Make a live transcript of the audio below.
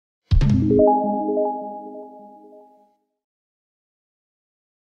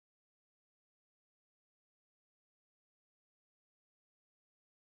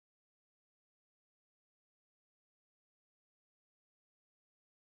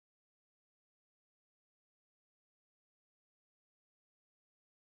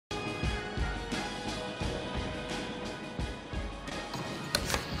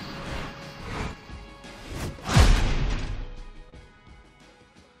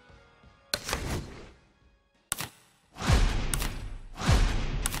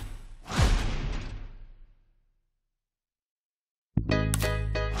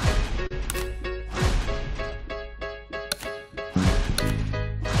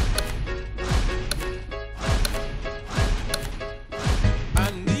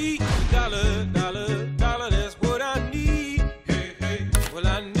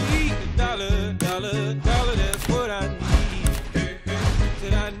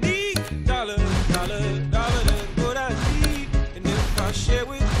Dollar, that's what I need. And if I share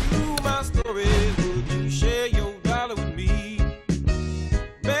with you my stories, would you share your dollar with me?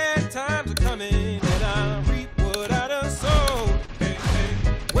 Bad times are coming, and I reap what I done sowed. Hey, hey.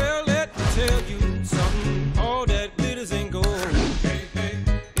 Well, let me tell you something. All that glitters ain't gold. Hey, hey.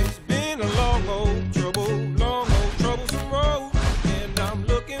 It's been a long old troublesome road, and I'm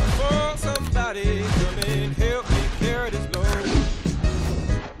looking for somebody come and help me carry this load.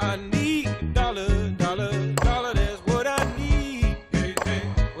 I need a dollar, dollar, dollar, that's what I need. Hey, hey.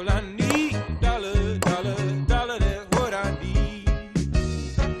 Well, I need a dollar, dollar, dollar, that's what I need.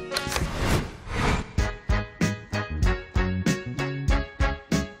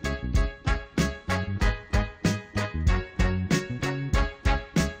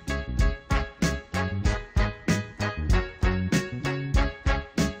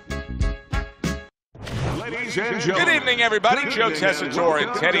 Ladies and gentlemen. Good evening, everybody. Joe Tessitore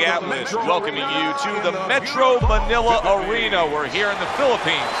and Teddy Atlas welcoming you to the Metro Manila Arena. We're here in the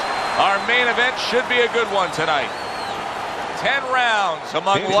Philippines. Our main event should be a good one tonight. 10 rounds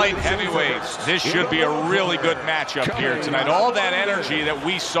among light heavyweights. This should be a really good matchup here tonight. All that energy that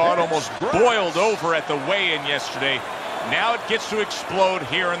we saw, it almost boiled over at the weigh-in yesterday. Now it gets to explode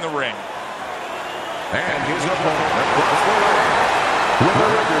here in the ring. And his opponent across the ring with a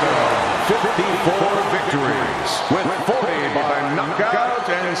record of 54 victories, with 40 by knockout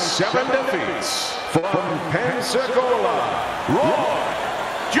and 7 defeats, from Pensacola, Roy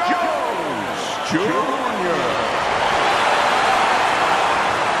Jones Jr.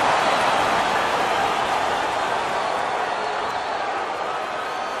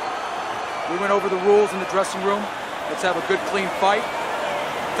 We went over the rules in the dressing room. Let's have a good, clean fight.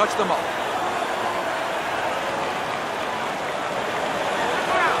 Touch them up.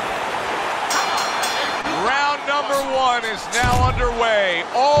 Round number 1 is now underway.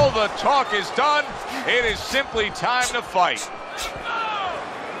 All the talk is done. It is simply time to fight.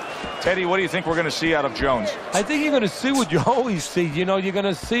 Teddy, what do you think we're going to see out of Jones? I think you're going to see what you always see. You know, you're going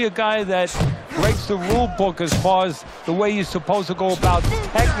to see a guy that breaks the rule book as far as the way you're supposed to go about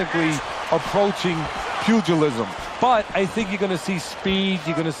technically approaching pugilism. But I think you're going to see speed,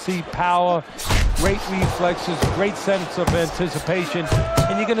 you're going to see power, great reflexes, great sense of anticipation,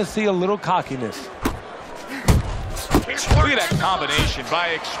 and you're going to see a little cockiness. Look at that combination by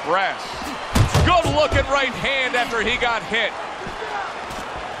Express. Good looking right hand after he got hit.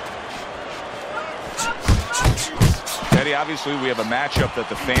 Teddy, obviously we have a matchup that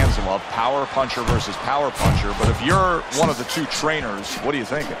the fans love, power puncher versus power puncher, but if you're one of the two trainers, what are you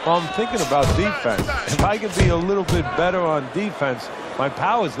thinking? Well, I'm thinking about defense. If I can be a little bit better on defense, my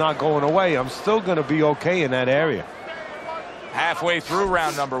power's not going away. I'm still going to be okay in that area. Halfway through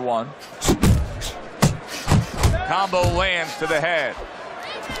round number 1. Combo lands to the head.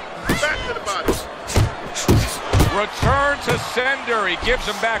 Back to the body. Return to sender. He gives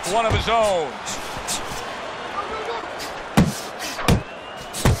him back one of his own.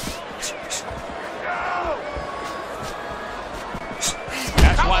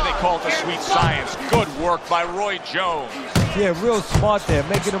 That's why they call it the sweet science. Good work by Roy Jones. Yeah, real smart there.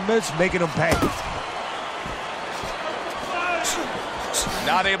 Making him miss, making him pay.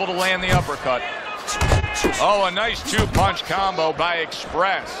 Not able to land the uppercut. Oh, a nice 2-punch combo by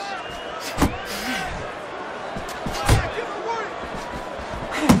Express.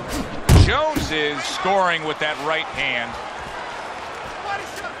 Jones is scoring with that right hand.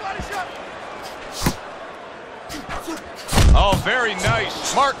 Oh, very nice.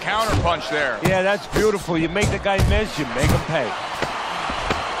 Smart counterpunch there. Yeah, that's beautiful. You make the guy miss, you make him pay.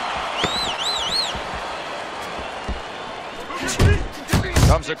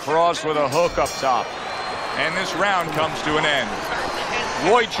 Comes across with a hook up top. And this round comes to an end.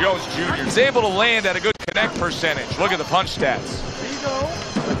 Roy Jones Jr. is able to land at a good connect percentage. Look at the punch stats.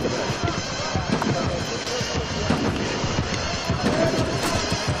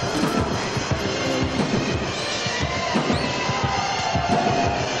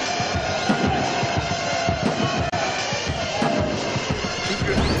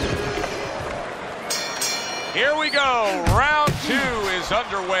 Here we go. Round 2 is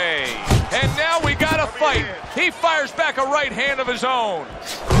underway. And now we got a fight. He fires back a right hand of his own.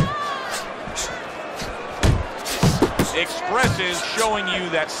 Express is showing you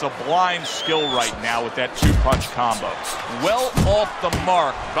that sublime skill right now with that 2-punch combo. Well off the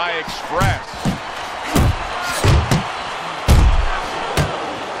mark by Express.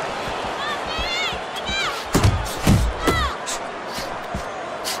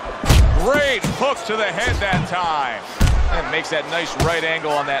 Great hook to the head that time. And makes that nice right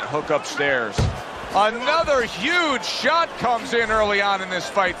angle on that hook upstairs. Another huge shot comes in early on in this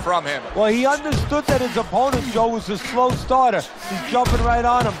fight from him. Well, he understood that his opponent, Joe, was a slow starter. He's jumping right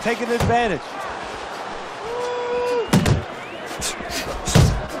on him, taking advantage.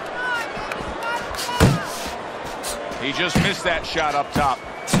 He just missed that shot up top.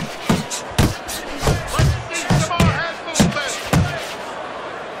 Let's see some more head movement.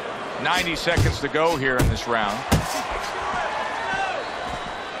 90 seconds to go here in this round.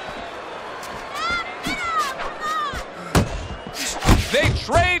 They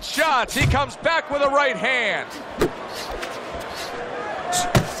trade shots. He comes back with a right hand.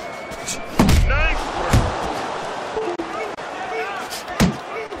 Nice work.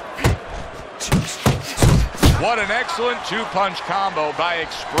 What an excellent two-punch combo by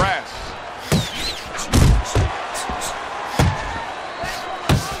Express.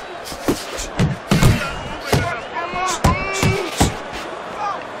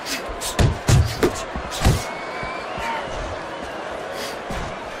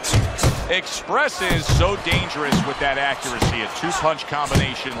 Express is so dangerous with that accuracy, a two-punch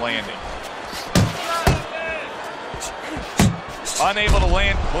combination landing. Unable to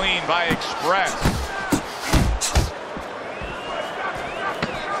land clean by Express.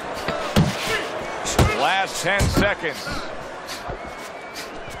 Last 10 seconds.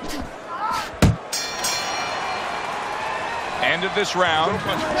 End of this round.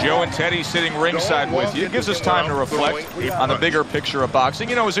 Joe and Teddy sitting ringside with you. It gives us time to reflect on the bigger picture of boxing.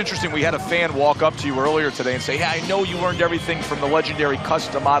 You know, it was interesting. We had a fan walk up to you earlier today and say, "Yeah, I know you learned everything from the legendary Cus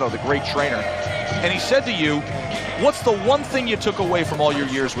D'Amato, the great trainer." And he said to you, "What's the one thing you took away from all your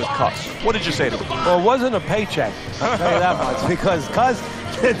years with Cus?" What did you say to him? Well, it wasn't a paycheck, I'll tell you that much, because Cus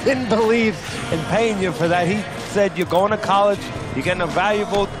didn't believe in paying you for that. He said, you're going to college, you're getting a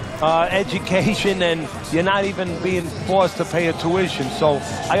valuable education, and you're not even being forced to pay a tuition. So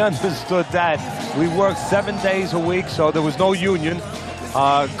I understood that. We worked 7 days a week, so there was no union.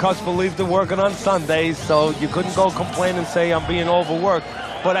 Cus believed in working on Sundays, so you couldn't go complain and say I'm being overworked.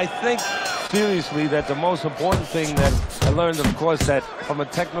 But I think, seriously, that the most important thing that I learned, of course, that from a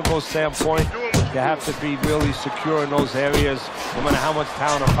technical standpoint, you have to be really secure in those areas. No matter how much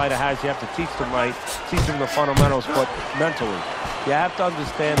talent a fighter has, you have to teach them right, teach them the fundamentals, but mentally. You have to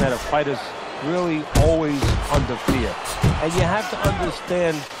understand that a fighter's really always under fear. And you have to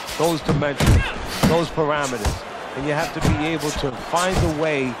understand those dimensions, those parameters. And you have to be able to find a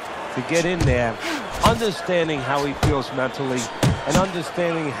way to get in there, understanding how he feels mentally, and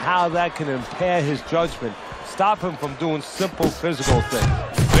understanding how that can impair his judgment, stop him from doing simple physical things.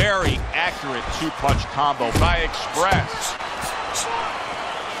 Very accurate two-punch combo by Express.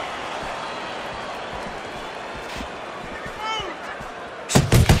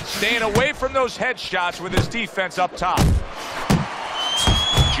 Staying away from those headshots with his defense up top.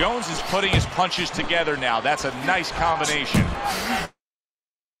 Jones is putting his punches together now. That's a nice combination.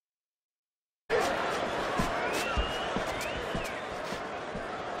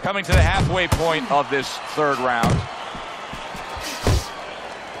 Coming to the halfway point of this third round.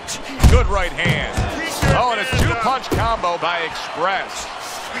 Good right hand. Oh, and a two-punch combo by Express.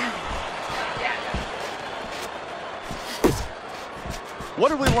 What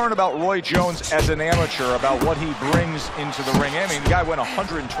did we learn about Roy Jones as an amateur, about what he brings into the ring? I mean, the guy went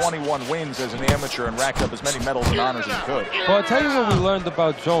 121 wins as an amateur and racked up as many medals and honors as he could. Well, I'll tell you what we learned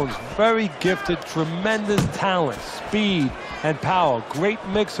about Jones. Very gifted, tremendous talent, speed, and power. Great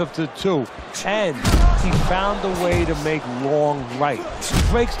mix of the two. And he found a way to make wrong right. He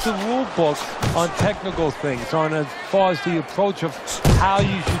breaks the rule book on technical things, on as far as the approach of how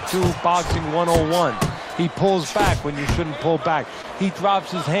you should do boxing 101. He pulls back when you shouldn't pull back. He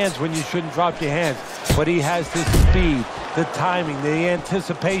drops his hands when you shouldn't drop your hands. But he has the speed, the timing, the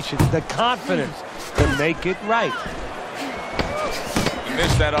anticipation, the confidence to make it right. He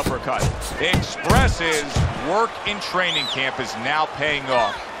missed that uppercut. Express's work in training camp is now paying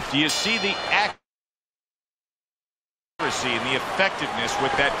off. Do you see the accuracy and the effectiveness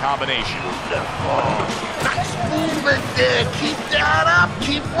with that combination? Nice movement there. Keep that up.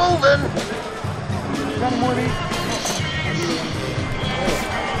 Keep moving.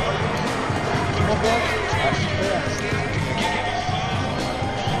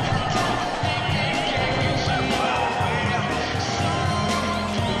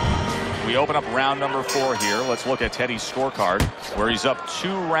 We open up round number 4 here. Let's look at Teddy's scorecard, where he's up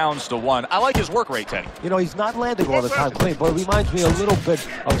 2 rounds to 1. I like his work rate, Teddy. You know, he's not landing all the time clean, but it reminds me a little bit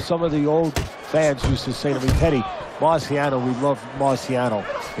of some of the old fans used to say to me, Teddy, Marciano, we love Marciano,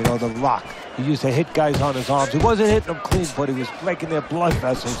 you know, the Rock. He used to hit guys on his arms. He wasn't hitting them clean, but he was breaking their blood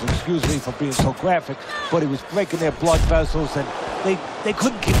vessels. Excuse me for being so graphic, but he was breaking their blood vessels and they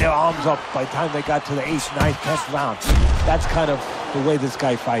couldn't keep their arms up by the time they got to the 8th, 9th, 10th round. That's kind of the way this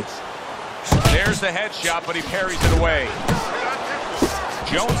guy fights. There's the headshot, but he parries it away.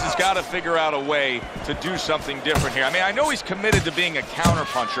 Jones has got to figure out a way to do something different here. I mean, I know he's committed to being a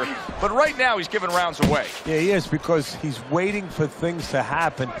counterpuncher, but right now he's giving rounds away. Yeah, he is, because he's waiting for things to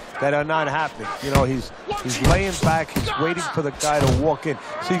happen that are not happening. You know, he's laying back, he's waiting for the guy to walk in.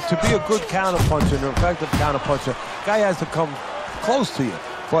 See, to be a good counterpuncher, an effective counterpuncher, the guy has to come close to you.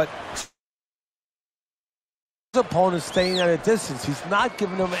 But his opponent's staying at a distance. He's not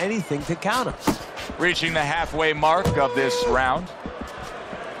giving him anything to counter. Reaching the halfway mark of this round.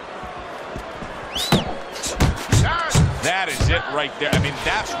 That is it right there. I mean,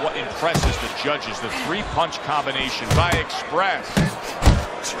 that's what impresses the judges, the three-punch combination by Express.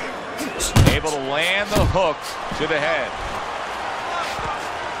 Able to land the hook to the head.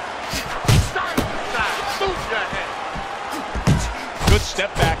 Good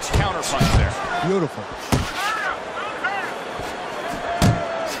step back counter punch there. Beautiful.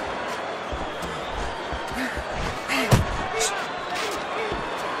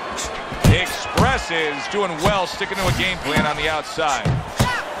 Express is doing well, sticking to a game plan on the outside.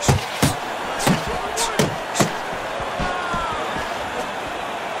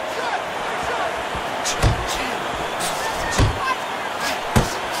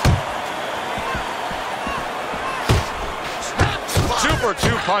 Super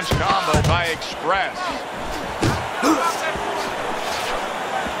two-punch combo by Express.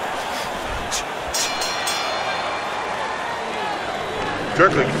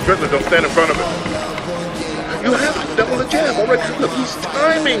 Kirkland, don't stand in front of him. You have to double the jab. All right, look, he's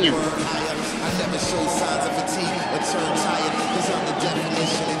timing you.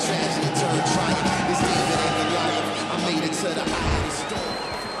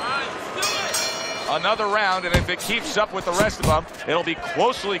 Another round, and if it keeps up with the rest of them, it'll be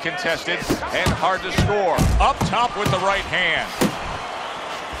closely contested and hard to score. Up top with the right hand.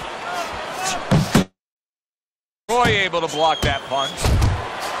 Roy able to block that punch.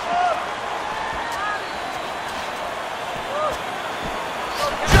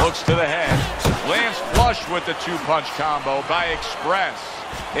 Looks to the head. Lands flush with the two-punch combo by Express.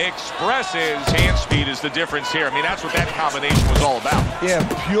 Express's hand speed is the difference here. I mean, that's what that combination was all about. Yeah,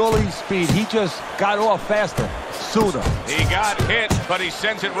 purely speed. He just got off faster, sooner. He got hit, but he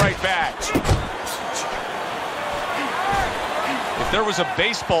sends it right back. If there was a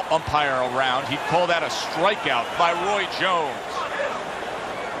baseball umpire around, he'd call that a strikeout by Roy Jones.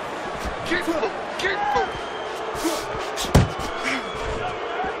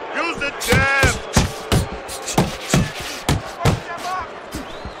 Use the jab.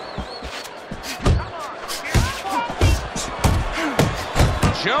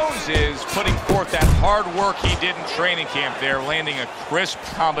 Jones is putting forth that hard work he did in training camp there, landing a crisp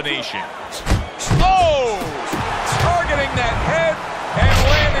combination. Oh! Targeting that head and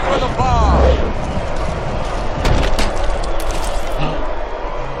landing with a bomb.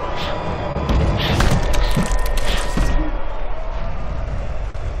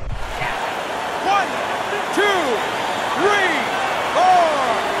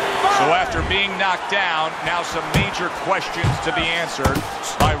 So after being knocked down, now some major questions to be answered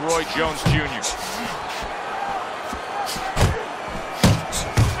by Roy Jones Jr.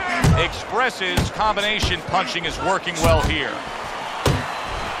 Express's combination punching is working well here.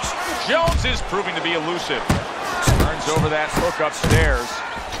 Jones is proving to be elusive. Turns over that hook upstairs.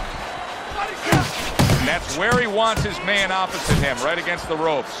 And that's where he wants his man opposite him, right against the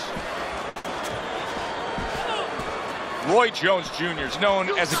ropes. Roy Jones Jr. is known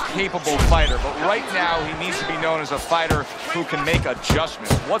as a capable fighter, but right now he needs to be known as a fighter who can make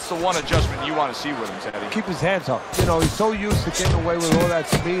adjustments. What's the one adjustment you want to see with him, Teddy? Keep his hands up. You know, he's so used to getting away with all that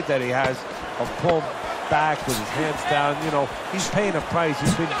speed that he has of pull back with his hands down. You know, he's paying a price.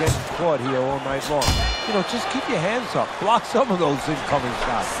 He's been getting caught here all night long. You know, just keep your hands up. Block some of those incoming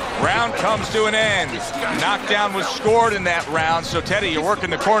shots. Round comes to an end. Knockdown was scored in that round. So, Teddy, you're working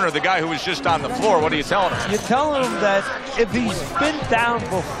the corner of the guy who was just on the floor. What are you telling him? You're telling him that if he's been down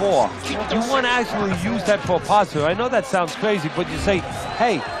before, you want to actually use that for positive. I know that sounds crazy, but you say,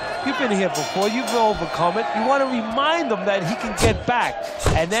 hey, you've been here before, you've overcome it. You want to remind him that he can get back.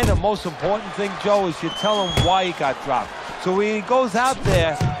 And then the most important thing, Joe, is you tell him why he got dropped. So when he goes out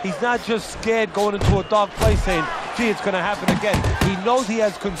there, he's not just scared going into a dark place saying, gee, it's going to happen again. He knows he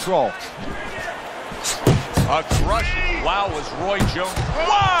has control. A crushing wow was Roy Jones.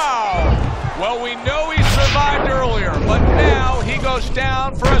 Wow! Well, we know he survived earlier, but now he goes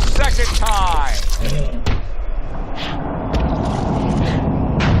down for a second time.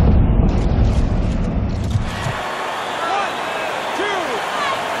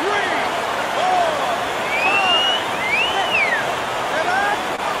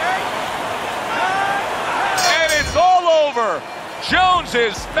 over. Jones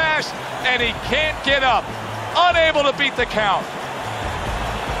is smashed, and he can't get up. Unable to beat the count.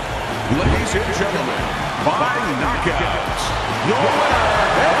 Ladies and gentlemen, by knockouts, your winner,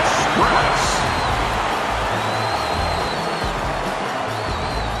 Express.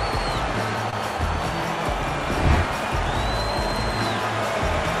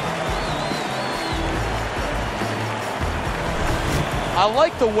 I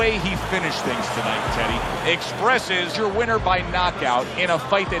like the way he finished things tonight, Teddy. Expresses your winner by knockout in a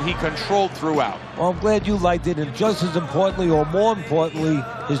fight that he controlled throughout. Well, I'm glad you liked it, and just as importantly, or more importantly,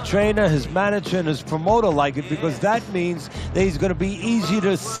 his trainer, his manager, and his promoter like it, because that means that he's going to be easy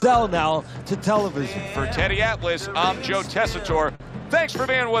to sell now to television. For Teddy Atlas, I'm Joe Tessitore. Thanks for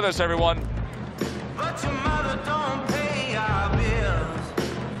being with us, everyone.